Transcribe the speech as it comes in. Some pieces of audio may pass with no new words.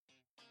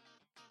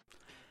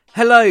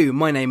Hello,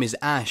 my name is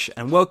Ash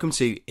and welcome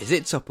to Is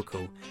It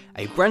Topical,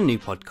 a brand new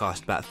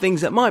podcast about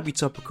things that might be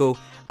topical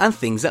and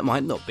things that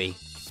might not be.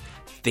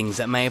 Things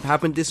that may have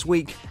happened this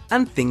week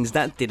and things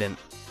that didn't.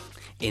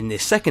 In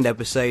this second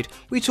episode,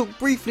 we talk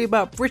briefly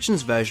about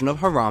Britain's version of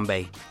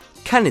Harambe,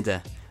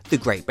 Canada, the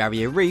Great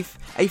Barrier Reef,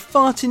 a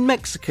farting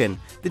Mexican,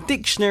 the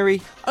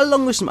dictionary,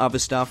 along with some other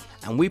stuff,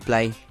 and we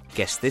play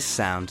Guess This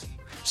Sound.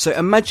 So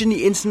imagine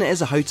the internet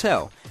as a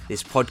hotel.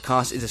 This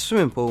podcast is a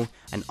swimming pool,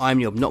 and I'm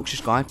the obnoxious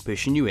guy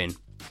pushing you in.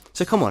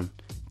 So come on,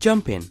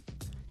 jump in.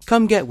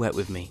 Come get wet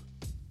with me.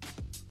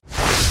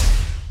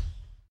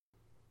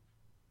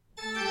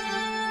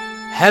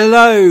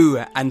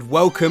 Hello, and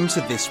welcome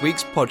to this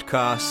week's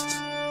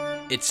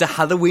podcast. It's a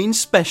Halloween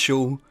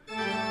special.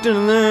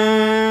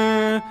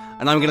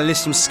 And I'm going to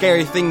list some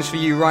scary things for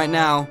you right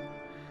now.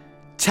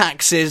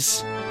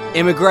 Taxes,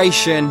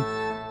 immigration,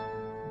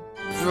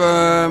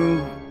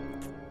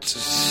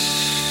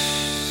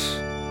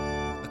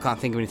 I can't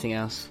think of anything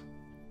else.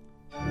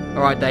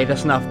 Alright, Dave,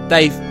 that's enough.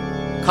 Dave,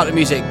 cut the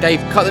music.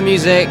 Dave, cut the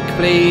music,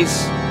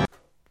 please.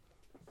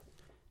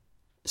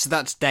 So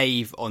that's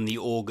Dave on the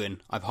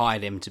organ. I've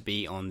hired him to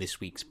be on this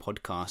week's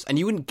podcast. And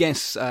you wouldn't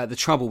guess the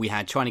trouble we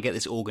had trying to get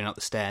this organ up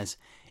the stairs.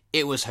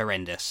 It was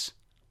horrendous.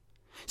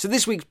 So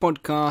this week's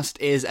podcast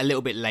is a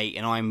little bit late,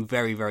 and I'm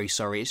very, very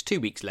sorry. It's 2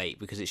 weeks late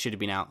because it should have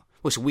been out.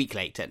 Well, it's a week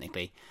late,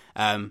 technically.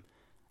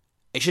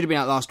 It should have been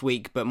out last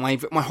week, but my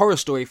horror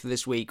story for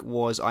this week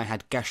was I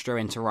had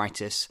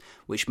gastroenteritis,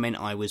 which meant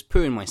I was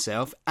pooing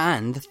myself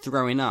and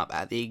throwing up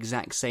at the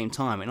exact same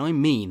time. And I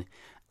mean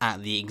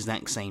at the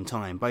exact same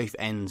time. Both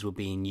ends were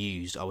being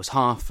used. I was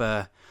half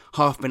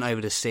bent over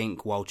the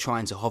sink while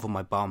trying to hover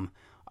my bum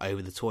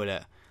over the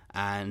toilet.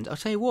 And I'll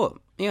tell you what,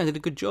 I did a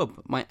good job.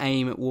 My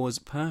aim was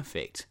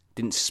perfect.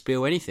 Didn't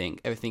spill anything.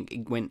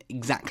 Everything went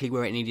exactly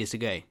where it needed to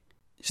go.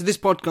 So this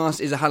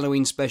podcast is a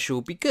Halloween special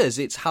because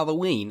it's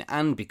Halloween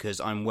and because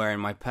I'm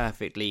wearing my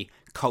perfectly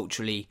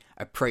culturally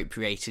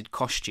appropriated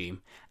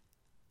costume.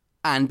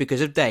 And because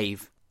of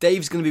Dave.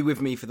 Dave's going to be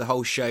with me for the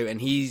whole show,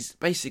 and he's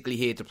basically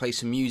here to play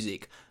some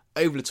music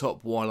over the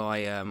top while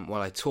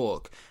I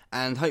talk.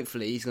 And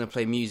hopefully he's going to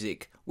play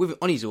music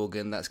on his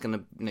organ that's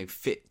going to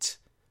fit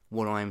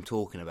what I'm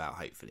talking about,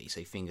 hopefully.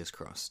 So fingers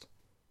crossed.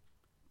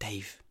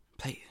 Dave,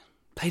 play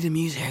the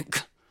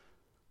music.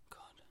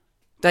 God.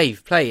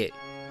 Dave, play it.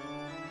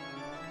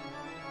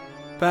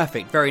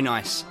 Perfect, very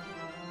nice.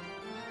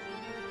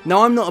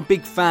 Now, I'm not a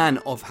big fan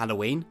of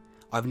Halloween.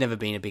 I've never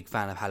been a big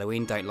fan of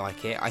Halloween, don't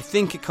like it. I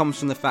think it comes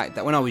from the fact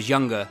that when I was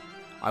younger,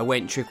 I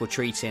went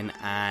trick-or-treating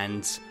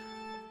and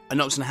I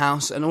knocked on the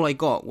house and all I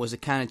got was a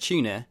can of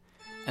tuna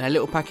and a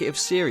little packet of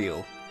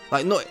cereal.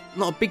 Like, not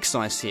a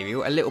big-sized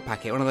cereal, a little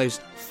packet, one of those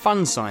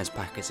fun-sized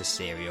packets of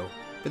cereal.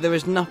 But there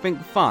was nothing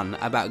fun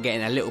about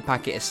getting a little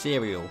packet of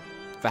cereal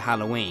for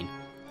Halloween.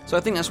 So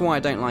I think that's why I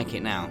don't like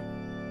it now.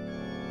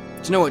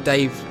 Do you know what,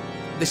 Dave?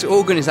 This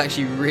organ is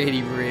actually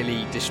really,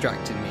 really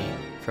distracting me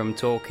from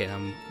talking.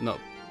 I'm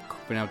not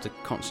being able to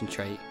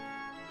concentrate.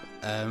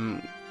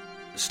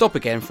 Stop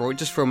again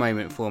just for a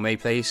moment for me,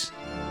 please.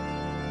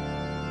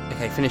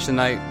 Okay, finish the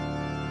note.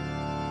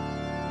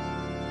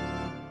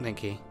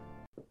 Thank you.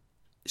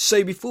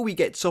 So before we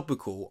get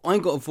topical, I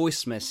got a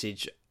voice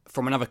message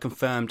from another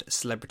confirmed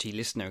celebrity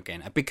listener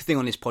again. A big thing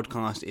on this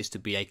podcast is to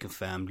be a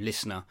confirmed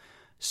listener.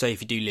 So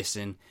if you do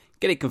listen,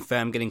 get it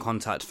confirmed, get in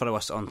contact, follow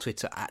us on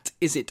Twitter at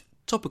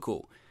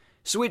IsItTopical.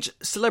 So which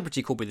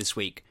celebrity called me this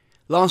week?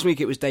 Last week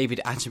it was David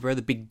Attenborough,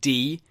 the big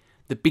D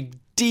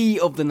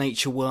of the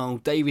nature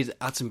world, David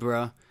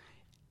Attenborough.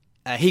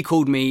 He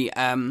called me.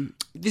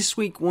 This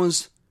week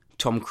was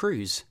Tom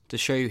Cruise to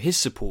show his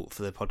support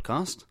for the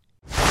podcast.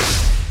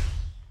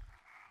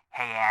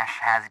 Hey Ash,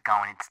 how's it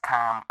going? It's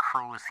Tom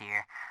Cruise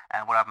here.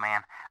 What up,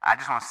 man? I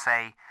just want to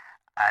say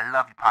I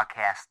love your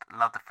podcast.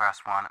 Love the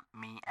first one.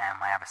 Me and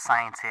my other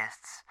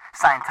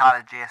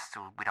Scientologists,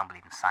 we don't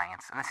believe in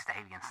science, unless it's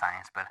alien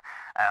science, but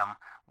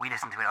we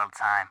listen to it all the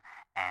time.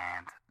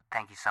 And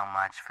thank you so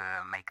much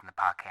for making the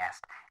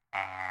podcast.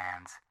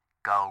 And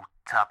go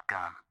Top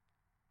Gun.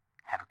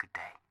 Have a good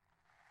day.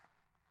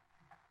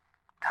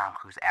 Tom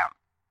Cruise out.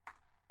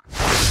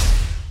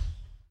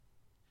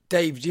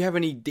 Dave, do you have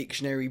any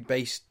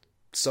dictionary-based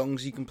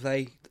songs you can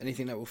play?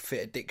 Anything that will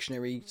fit a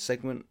dictionary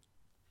segment?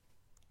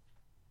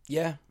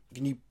 Yeah?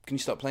 Can you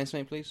start playing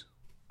something, please?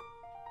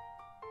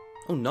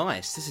 Oh,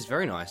 nice. This is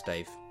very nice,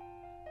 Dave.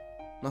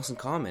 Nice and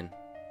calming.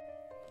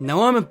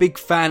 Now, I'm a big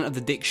fan of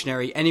the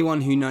dictionary. Anyone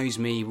who knows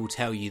me will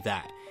tell you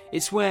that.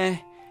 It's where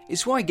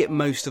I get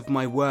most of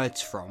my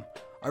words from.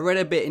 I read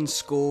a bit in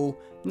school,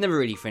 never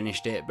really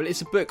finished it, but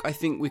it's a book I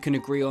think we can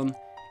agree on.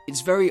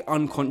 It's very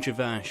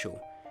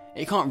uncontroversial.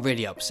 It can't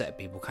really upset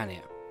people, can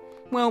it?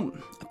 Well,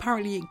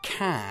 apparently it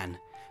can,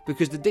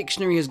 because the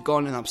dictionary has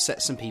gone and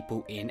upset some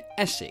people in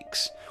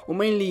Essex. Well,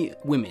 mainly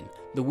women.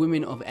 The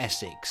women of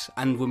Essex,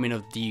 and women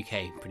of the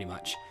UK, pretty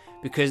much.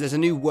 Because there's a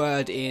new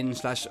word in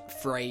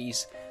 /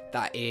 phrase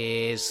that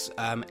is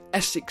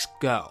Essex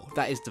girl.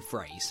 That is the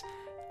phrase.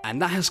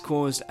 And that has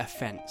caused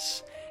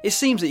offence. It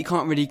seems that you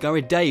can't really go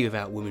a day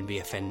without women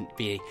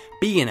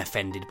being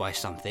offended by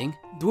something.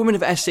 The women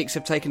of Essex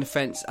have taken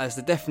offence as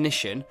the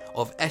definition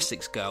of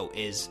Essex girl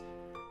is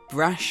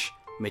brash,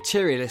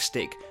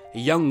 materialistic,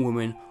 young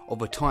woman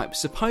of a type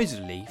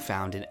supposedly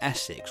found in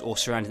Essex or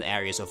surrounding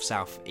areas of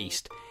South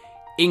East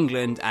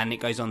England, and it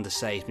goes on to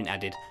say it's been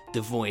added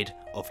devoid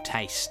of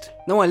taste.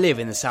 Now, I live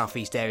in the South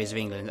East areas of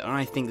England, and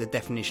I think the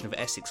definition of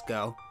Essex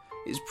girl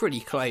is pretty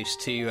close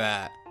to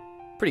that.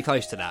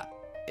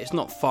 It's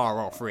not far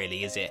off,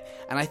 really, is it?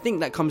 And I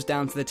think that comes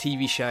down to the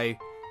TV show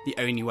The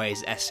Only Way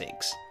is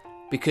Essex,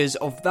 because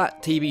of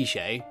that TV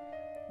show,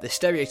 the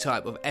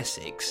stereotype of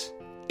Essex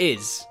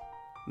is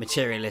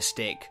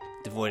materialistic,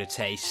 devoid of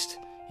taste,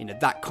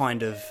 that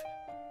kind of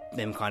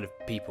them kind of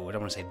people. I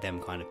don't want to say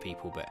them kind of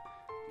people, but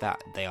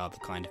that they are the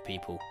kind of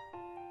people.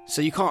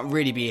 So you can't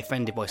really be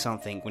offended by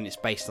something when it's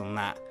based on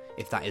that,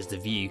 if that is the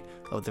view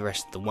of the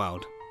rest of the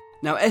world.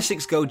 Now,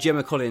 Essex girl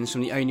Gemma Collins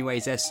from The Only Way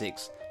is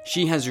Essex,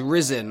 she has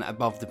risen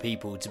above the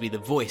people to be the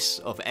voice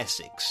of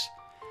Essex,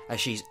 as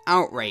she's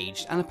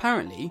outraged, and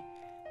apparently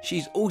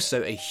she's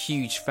also a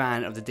huge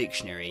fan of the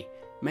dictionary,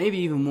 maybe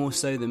even more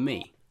so than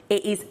me.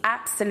 It is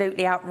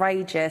absolutely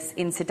outrageous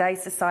in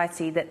today's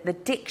society that the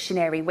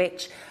dictionary,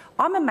 which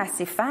I'm a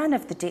massive fan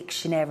of the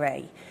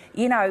dictionary,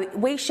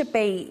 we should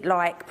be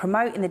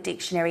promoting the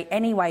dictionary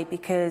anyway,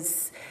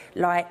 because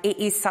it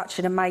is such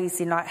an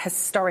amazing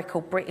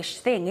historical British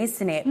thing,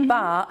 isn't it? Mm-hmm.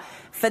 But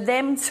for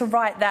them to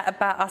write that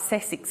about us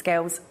Essex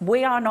girls,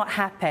 we are not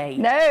happy.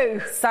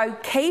 No. So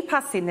keep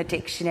us in the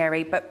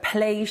dictionary, but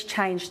please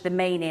change the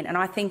meaning. And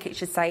I think it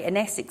should say an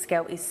Essex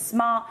girl is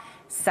smart,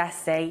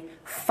 sassy,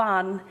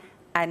 fun,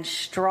 and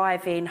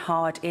striving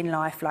hard in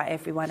life like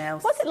everyone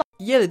else. What's it like?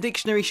 Yeah, the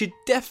dictionary should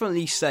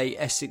definitely say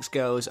Essex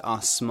girls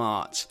are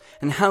smart.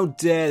 And how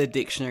dare the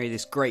dictionary,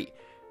 this great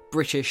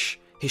British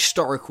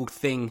historical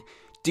thing,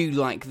 do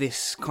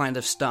this kind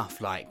of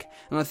stuff And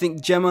I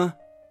think, Gemma,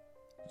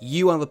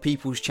 you are the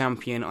people's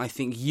champion. I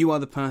think you are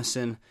the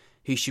person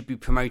who should be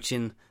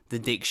promoting the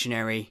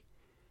dictionary.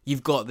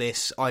 You've got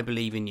this. I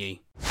believe in you.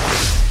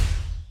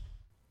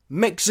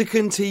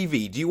 Mexican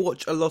TV. Do you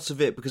watch a lot of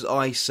it? Because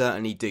I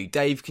certainly do.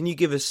 Dave, can you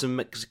give us some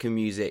Mexican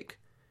music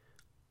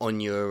on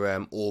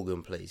your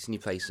organ, please? Can you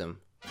play some?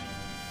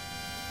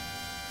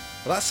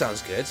 Well, that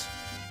sounds good.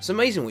 It's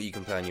amazing what you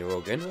can play on your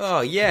organ.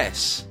 Oh,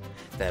 yes.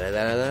 Da da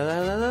da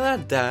da da da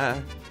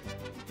da.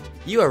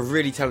 You are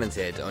really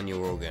talented on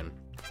your organ.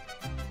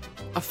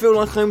 I feel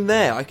like I'm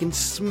there. I can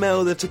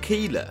smell the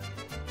tequila.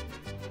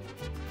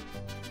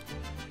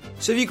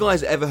 So have you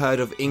guys ever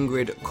heard of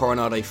Ingrid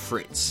Coronado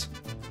Fritz?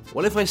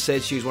 What if I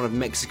said she was one of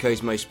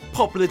Mexico's most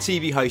popular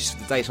TV hosts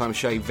of the daytime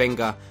show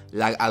Venga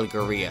la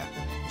Alegría?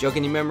 Jog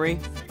in your memory?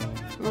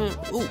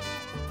 Ooh.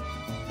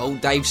 Oh,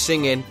 Dave's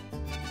singing.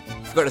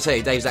 Forgot to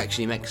say, Dave's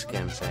actually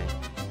Mexican, so.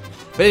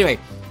 But anyway,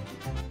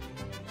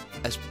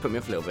 that's put me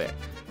off a little bit.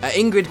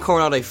 Ingrid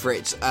Coronado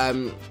Fritz,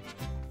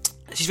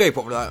 she's very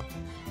popular.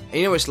 And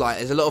you know what it's like,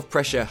 there's a lot of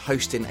pressure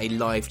hosting a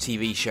live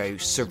TV show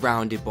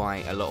surrounded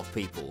by a lot of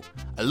people.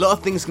 A lot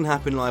of things can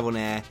happen live on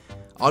air.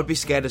 I'd be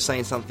scared of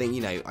saying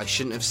something, I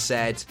shouldn't have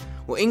said.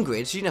 Well,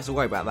 Ingrid, she didn't have to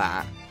worry about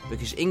that,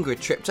 because Ingrid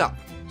tripped up.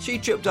 She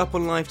tripped up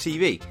on live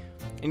TV.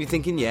 And you're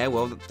thinking, yeah,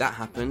 well, that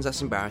happens,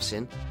 that's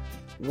embarrassing.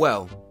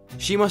 Well,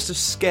 she must have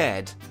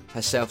scared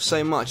herself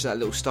so much that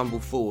little stumble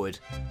forward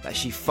that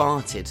she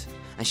farted.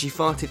 And she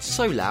farted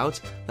so loud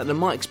that the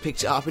mics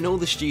picked it up in all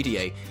the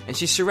studio, and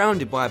she's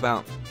surrounded by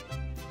about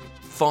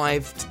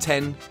 5 to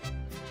 10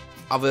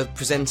 other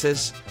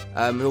presenters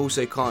who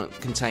also can't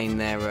contain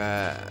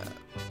their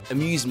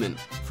amusement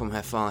from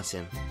her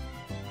farting.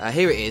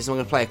 Here it is. I'm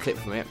going to play a clip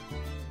from it.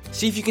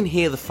 See if you can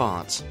hear the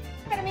fart.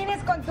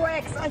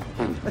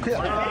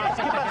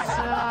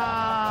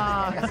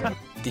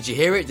 Did you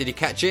hear it? Did you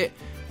catch it?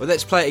 Well,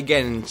 let's play it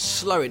again and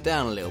slow it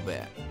down a little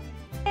bit.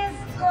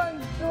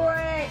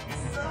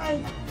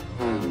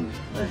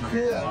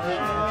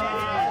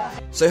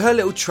 So her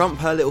little Trump,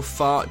 her little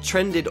fart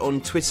trended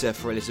on Twitter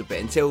for a little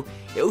bit until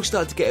it all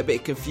started to get a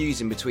bit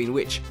confusing between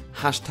which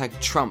hashtag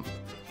Trump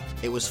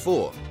it was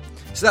for.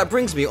 So that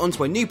brings me on to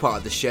my new part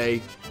of the show,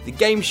 the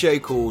game show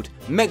called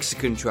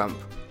Mexican Trump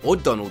or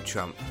Donald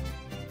Trump.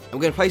 I'm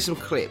going to play some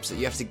clips that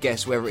you have to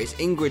guess whether it's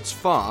Ingrid's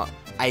fart,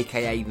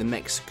 aka the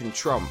Mexican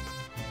Trump,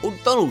 or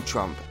Donald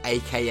Trump,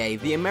 aka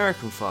the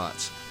American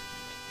fart.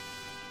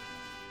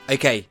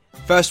 Okay,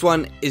 first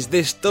one, is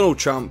this Donald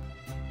Trump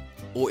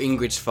or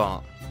Ingrid's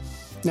fart?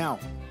 Now,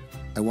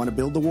 I want to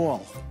build the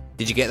wall.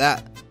 Did you get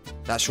that?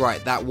 That's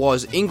right, that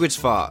was Ingrid's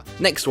fart.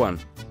 Next one.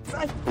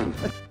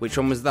 Which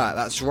one was that?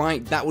 That's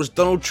right, that was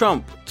Donald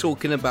Trump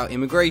talking about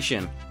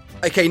immigration.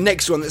 Okay,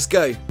 next one, let's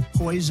go.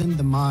 Poison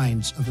the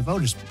minds of the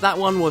voters. That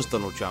one was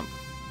Donald Trump.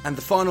 And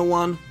the final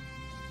one.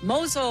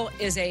 Mosul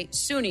is a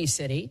Sunni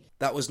city.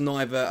 That was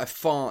neither a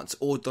fart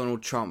or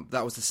Donald Trump.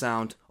 That was the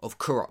sound of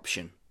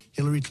corruption.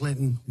 Hillary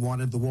Clinton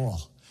wanted the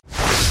wall.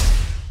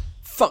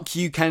 Fuck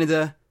you,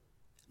 Canada.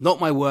 Not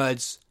my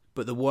words,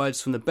 but the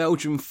words from the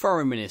Belgian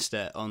Foreign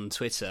Minister on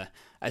Twitter.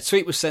 A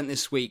tweet was sent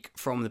this week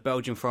from the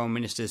Belgian Foreign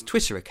Minister's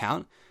Twitter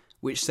account,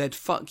 which said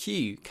 "fuck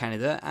you,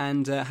 Canada,"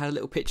 and had a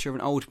little picture of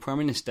an old Prime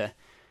Minister.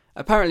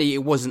 Apparently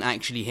it wasn't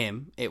actually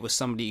him, it was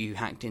somebody who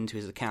hacked into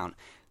his account.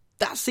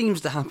 That seems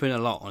to happen a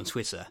lot on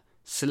Twitter.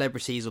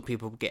 Celebrities or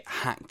people get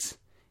hacked,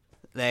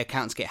 their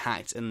accounts get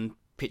hacked and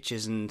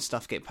pictures and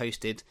stuff get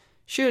posted.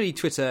 Surely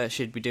Twitter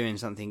should be doing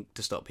something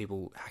to stop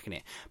people hacking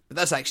it. But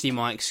that's actually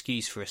my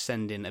excuse for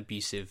sending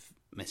abusive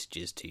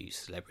messages to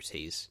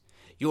celebrities.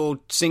 Your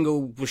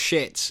single was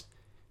shit.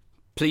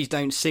 Please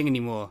don't sing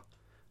anymore.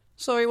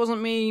 Sorry, it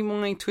wasn't me.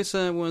 My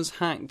Twitter was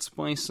hacked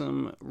by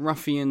some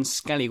ruffian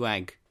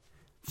scallywag.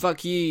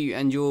 Fuck you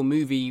and your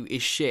movie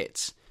is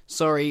shit.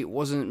 Sorry, it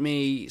wasn't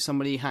me.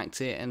 Somebody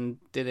hacked it and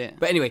did it.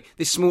 But anyway,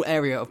 this small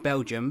area of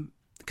Belgium,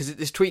 because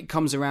this tweet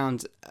comes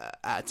around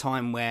at a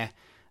time where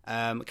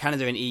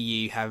Canada and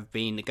EU have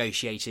been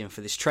negotiating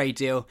for this trade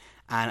deal,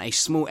 and a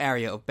small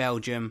area of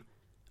Belgium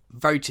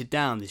voted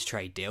down this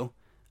trade deal,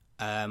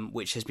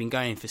 which has been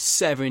going for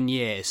 7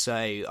 years, so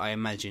I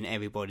imagine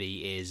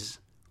everybody is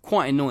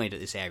quite annoyed at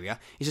this area.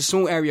 It's a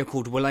small area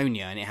called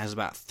Wallonia, and it has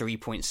about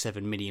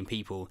 3.7 million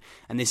people,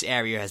 and this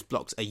area has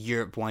blocked a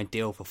Europe-wide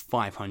deal for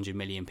 500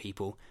 million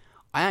people.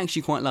 I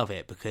actually quite love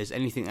it, because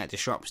anything that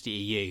disrupts the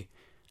EU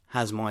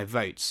has my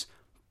votes.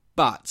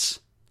 But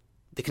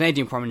the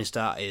Canadian Prime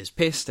Minister is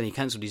pissed, and he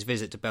cancelled his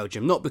visit to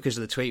Belgium, not because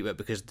of the tweet, but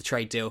because of the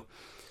trade deal.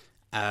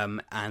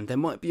 And there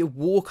might be a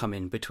war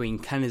coming between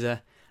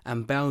Canada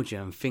and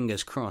Belgium,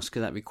 fingers crossed,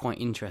 because that'd be quite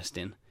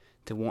interesting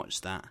to watch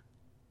that.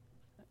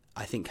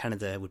 I think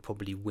Canada would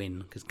probably win,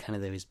 because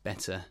Canada is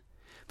better.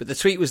 But the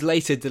tweet was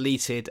later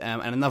deleted,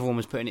 and another one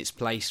was put in its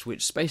place,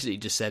 which basically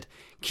just said,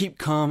 "Keep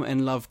calm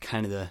and love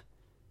Canada."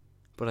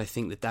 But I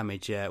think the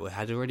damage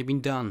had already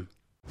been done.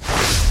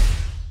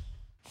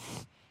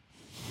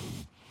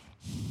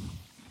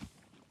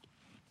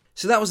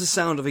 So that was the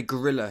sound of a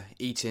gorilla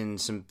eating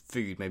some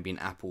food, maybe an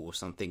apple or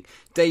something.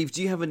 Dave,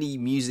 do you have any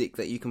music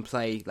that you can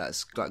play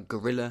that's like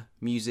gorilla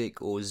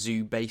music or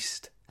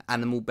zoo-based,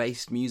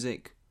 animal-based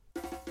music?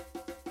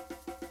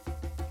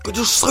 God,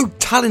 you're so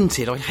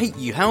talented, I hate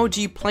you. How do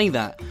you play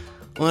that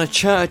on a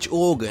church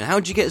organ?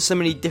 How do you get so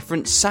many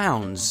different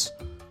sounds?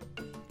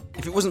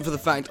 If it wasn't for the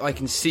fact I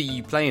can see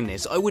you playing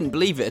this, I wouldn't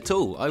believe it at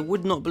all. I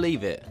would not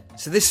believe it.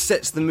 So this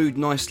sets the mood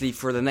nicely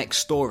for the next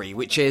story,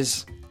 which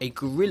is a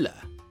gorilla.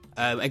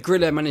 A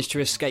gorilla managed to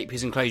escape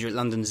his enclosure at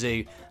London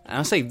Zoo, and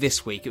I say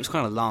this week, it was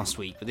kind of last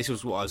week, but this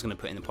was what I was going to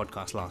put in the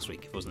podcast last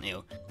week if I wasn't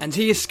ill. And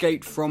he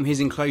escaped from his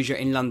enclosure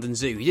in London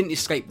Zoo. He didn't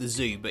escape the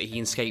zoo, but he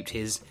escaped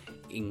his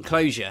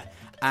enclosure.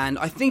 And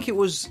I think it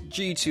was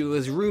due to,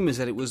 there's rumours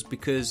that it was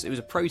because it was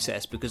a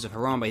protest because of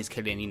Harambe's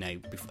killing,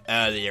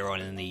 earlier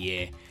on in the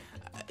year.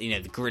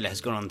 The gorilla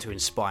has gone on to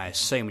inspire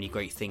so many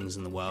great things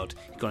in the world.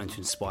 He's gone on to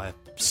inspire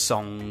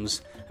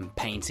songs and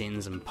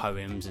paintings and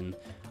poems, and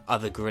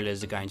other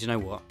gorillas are going, do you know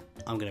what?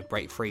 I'm going to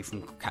break free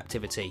from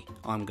captivity.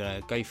 I'm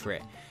going to go for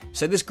it.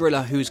 So this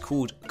gorilla, who's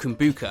called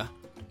Kumbuka,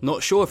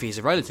 not sure if he's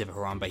a relative of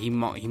Harambe, he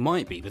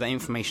might be, but that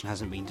information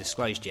hasn't been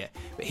disclosed yet.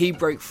 But he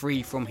broke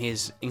free from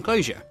his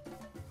enclosure.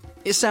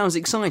 It sounds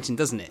exciting,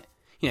 doesn't it?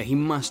 He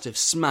must have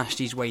smashed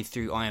his way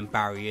through iron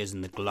barriers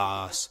and the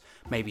glass,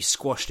 maybe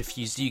squashed a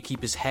few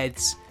zookeepers'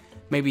 heads,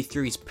 maybe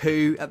threw his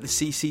poo at the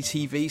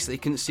CCTV so they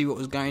couldn't see what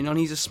was going on.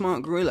 He's a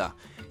smart gorilla.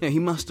 He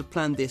must have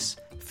planned this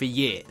for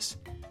years.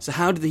 So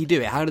how did he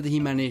do it? How did he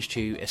manage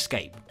to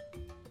escape?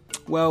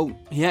 Well,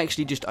 he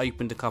actually just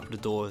opened a couple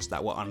of doors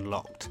that were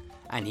unlocked,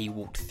 and he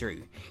walked through.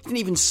 He didn't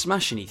even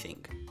smash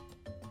anything.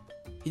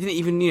 He didn't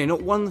even,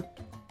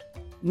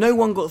 no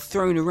one got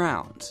thrown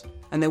around,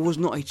 and there was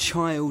not a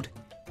child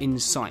in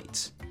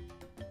sight.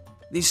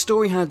 This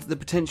story had the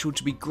potential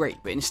to be great,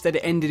 but instead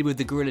it ended with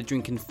the gorilla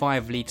drinking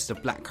 5 litres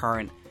of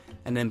blackcurrant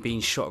and then being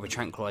shot with a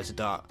tranquilizer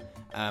dart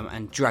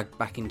and dragged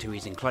back into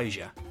his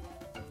enclosure.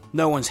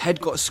 No one's head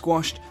got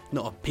squashed,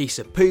 not a piece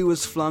of poo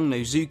was flung,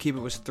 no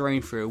zookeeper was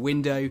thrown through a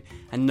window,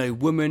 and no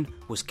woman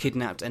was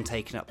kidnapped and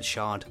taken up the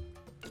Shard.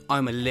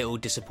 I'm a little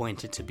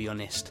disappointed, to be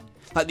honest.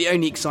 The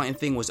only exciting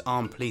thing was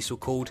armed police were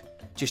called,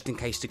 just in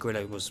case the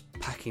gorilla was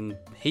packing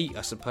heat,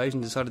 I suppose,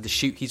 and decided to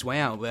shoot his way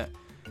out, but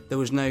there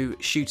was no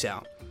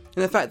shootout.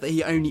 And the fact that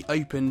he only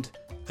opened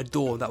a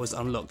door that was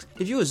unlocked.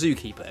 If you're a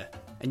zookeeper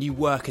and you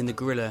work in the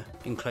gorilla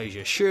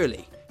enclosure,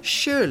 surely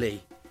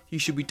you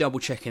should be double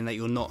checking that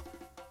you're not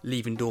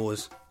leaving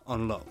doors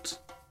unlocked.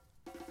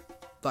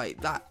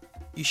 Like that,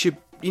 you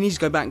need to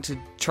go back to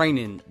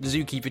training, the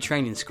zookeeper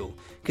training school,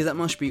 because that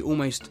must be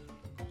almost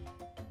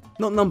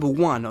not number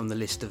 1 on the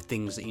list of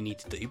things that you need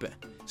to do, but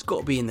it's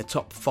got to be in the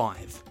top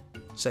 5.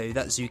 So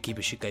that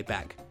zookeeper should go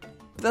back.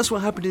 But that's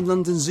what happened in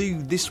London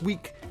Zoo this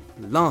week,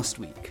 last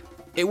week.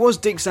 It was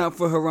dicks out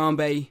for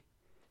Harambe,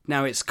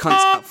 now it's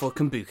cunts out for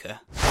Kumbuka.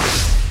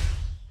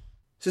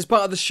 So it's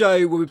part of the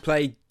show where we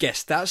play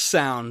Guess That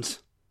Sound.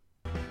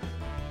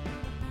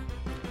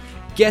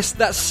 Guess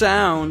that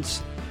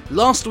sound.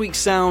 Last week's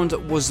sound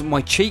was my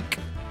cheek.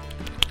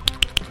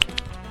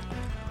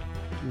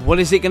 What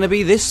is it going to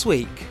be this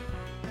week?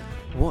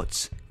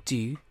 What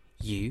do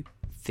you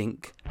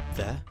think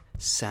the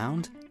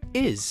sound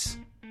is?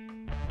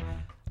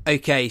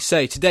 Okay,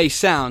 so today's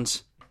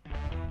sound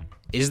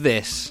is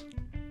this.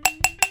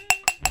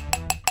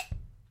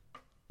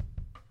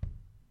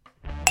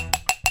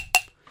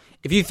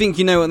 If you think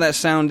you know what that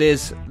sound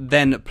is,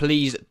 then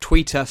please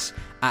tweet us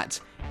at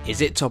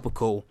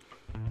IsItTopical.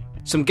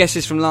 Some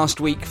guesses from last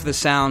week for the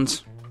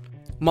sound.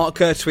 Mark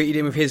Kerr tweeted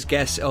in with his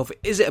guess of,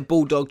 is it a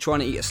bulldog trying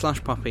to eat a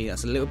slush puppy?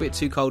 That's a little bit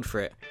too cold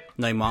for it.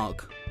 No,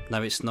 Mark.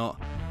 No, it's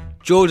not.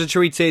 Georgia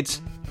tweeted,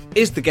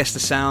 is the guess the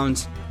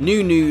sound?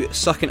 Nunu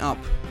sucking up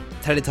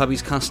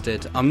Teletubbies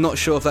custard. I'm not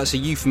sure if that's a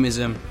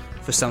euphemism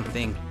for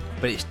something,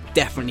 but it's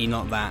definitely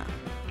not that.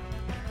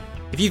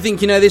 If you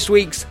think you know this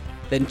week's,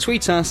 then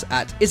tweet us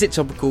at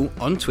IsItTopical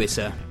on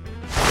Twitter.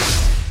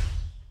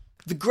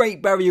 The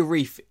Great Barrier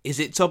Reef, is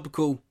it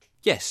topical?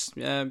 Yes,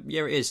 yeah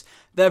it is.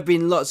 There have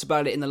been lots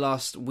about it in the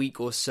last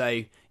week or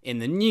so in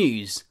the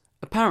news.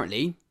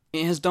 Apparently,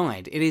 it has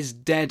died. It is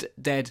dead.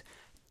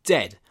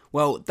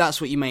 Well, that's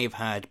what you may have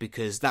heard,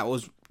 because that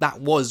was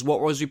what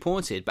was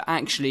reported, but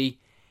actually,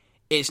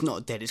 it's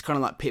not dead. It's kind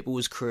of like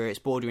Pitbull's career. It's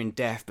bordering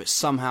death, but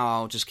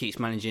somehow just keeps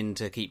managing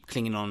to keep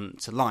clinging on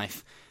to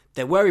life.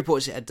 There were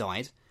reports it had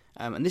died.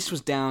 And this was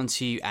down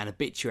to an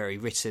obituary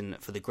written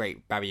for the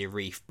Great Barrier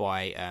Reef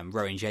by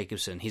Rowan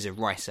Jacobson. He's a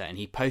writer, and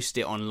he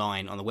posted it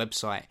online on the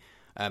website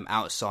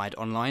Outside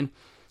Online.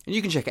 And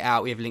you can check it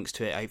out. We have links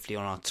to it, hopefully,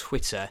 on our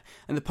Twitter.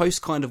 And the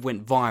post kind of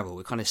went viral.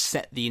 It kind of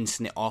set the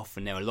internet off,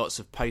 and there were lots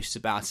of posts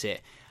about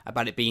it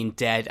being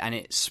dead, and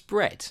it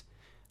spread.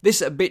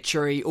 This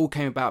obituary all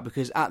came about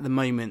because at the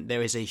moment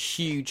there is a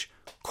huge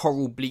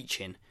coral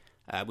bleaching.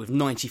 With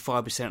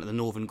 95% of the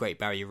northern Great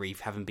Barrier Reef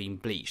having been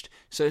bleached.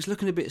 So it's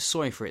looking a bit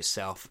sorry for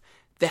itself.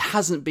 There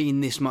hasn't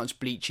been this much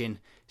bleaching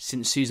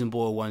since Susan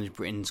Boyle won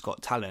Britain's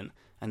Got Talent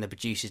and the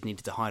producers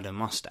needed to hide her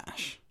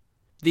moustache.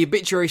 The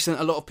obituary sent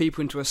a lot of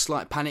people into a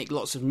slight panic,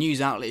 lots of news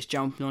outlets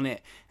jumping on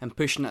it and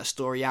pushing that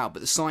story out,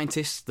 but the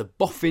scientists, the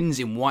boffins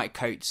in white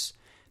coats,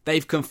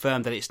 they've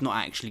confirmed that it's not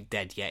actually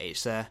dead yet.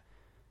 It's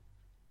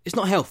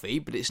not healthy,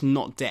 but it's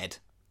not dead.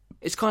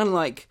 It's kind of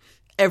like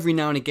every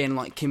now and again,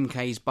 like Kim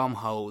K's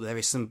bumhole, there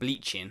is some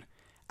bleaching.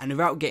 And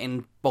without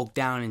getting bogged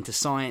down into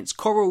science,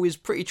 coral is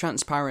pretty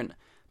transparent,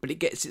 but it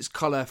gets its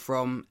colour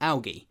from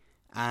algae.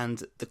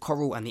 And the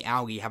coral and the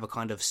algae have a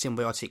kind of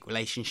symbiotic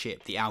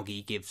relationship. The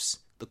algae gives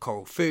the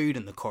coral food,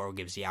 and the coral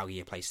gives the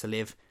algae a place to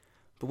live.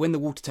 But when the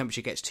water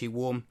temperature gets too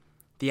warm,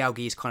 the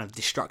algae is kind of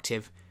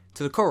destructive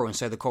to the coral, and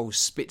so the coral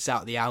spits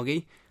out the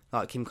algae,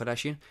 like Kim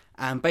Kardashian,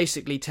 and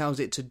basically tells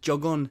it to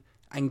jog on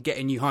and get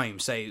a new home.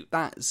 So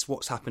that's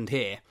what's happened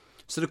here.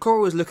 So the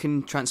coral is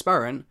looking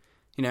transparent,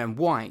 and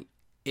white.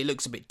 It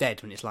looks a bit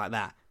dead when it's like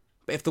that.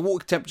 But if the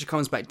water temperature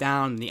comes back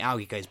down, the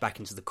algae goes back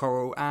into the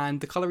coral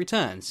and the colour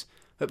returns.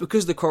 But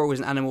because the coral is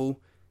an animal,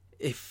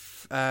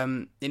 if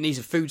it needs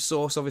a food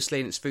source, obviously,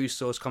 and its food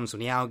source comes from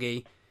the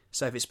algae,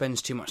 so if it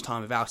spends too much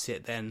time without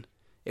it, then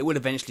it will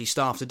eventually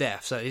starve to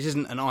death. So this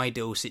isn't an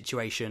ideal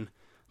situation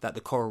that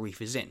the coral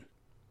reef is in.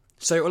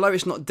 So although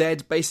it's not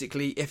dead,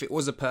 basically, if it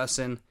was a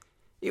person,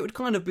 it would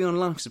kind of be on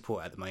life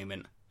support at the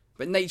moment.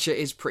 But nature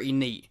is pretty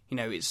neat.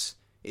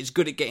 It's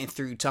good at getting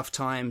through tough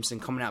times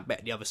and coming out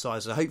better the other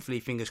side. So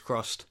hopefully, fingers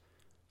crossed,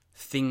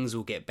 things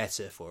will get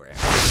better for it.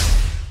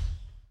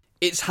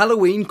 It's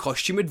Halloween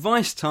costume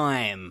advice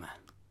time.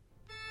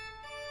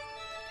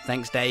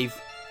 Thanks, Dave.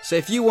 So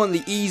if you want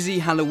the easy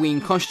Halloween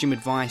costume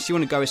advice, you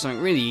want to go with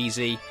something really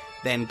easy,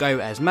 then go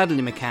as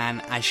Madeleine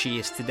McCann as she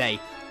is today.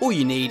 All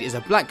you need is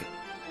a black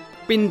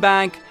bin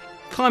bag,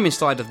 climb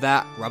inside of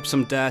that, rub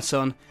some dirt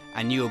on,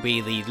 and you will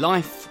be the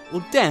life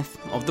or death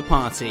of the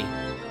party.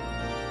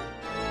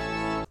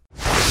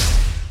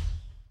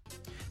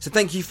 So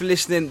thank you for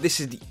listening. This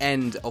is the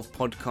end of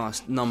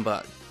podcast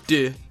number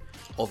 2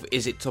 of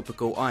Is It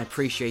Topical. I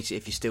appreciate it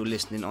if you're still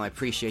listening. I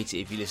appreciate it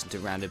if you listen to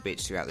random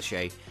bits throughout the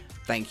show.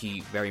 Thank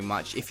you very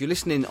much. If you're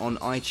listening on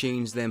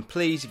iTunes, then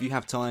please, if you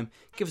have time,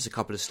 give us a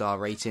couple of star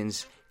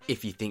ratings.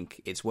 If you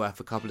think it's worth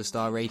a couple of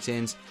star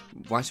ratings,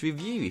 write a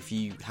review if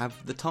you have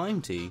the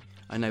time to.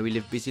 I know we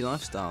live busy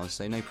lifestyles,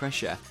 so no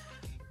pressure.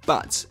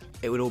 But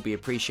it would all be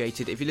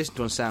appreciated. If you listen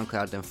to on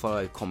SoundCloud, then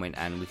follow, comment,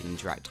 and we can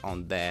interact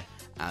on there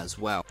as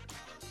well.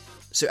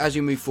 So as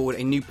we move forward,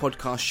 a new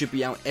podcast should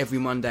be out every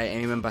Monday.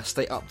 And remember,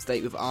 stay up to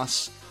date with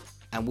us,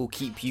 and we'll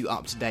keep you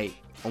up to date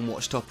on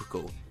what's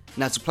topical.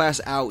 Now, to play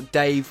us out,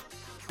 Dave,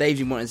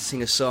 you wanted to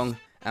sing a song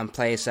and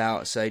play us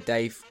out. So,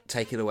 Dave,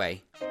 take it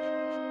away.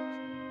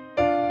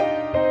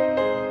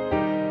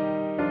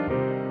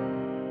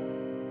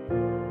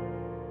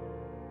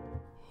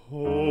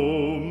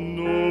 Home,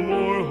 no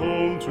more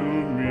home to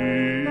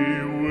me,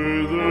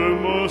 whither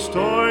must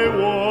I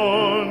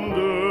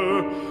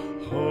wander?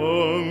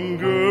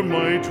 Hunger,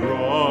 my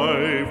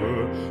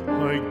driver,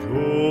 I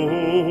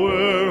go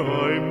where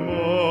I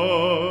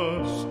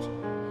must.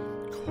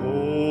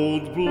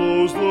 Cold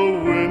blows the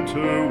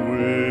winter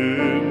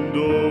wind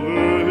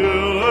over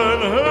hill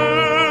and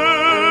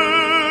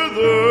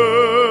heather.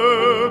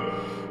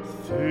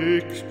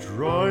 Thick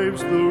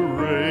drives the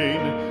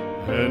rain,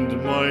 and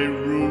my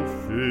roof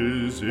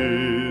is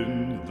in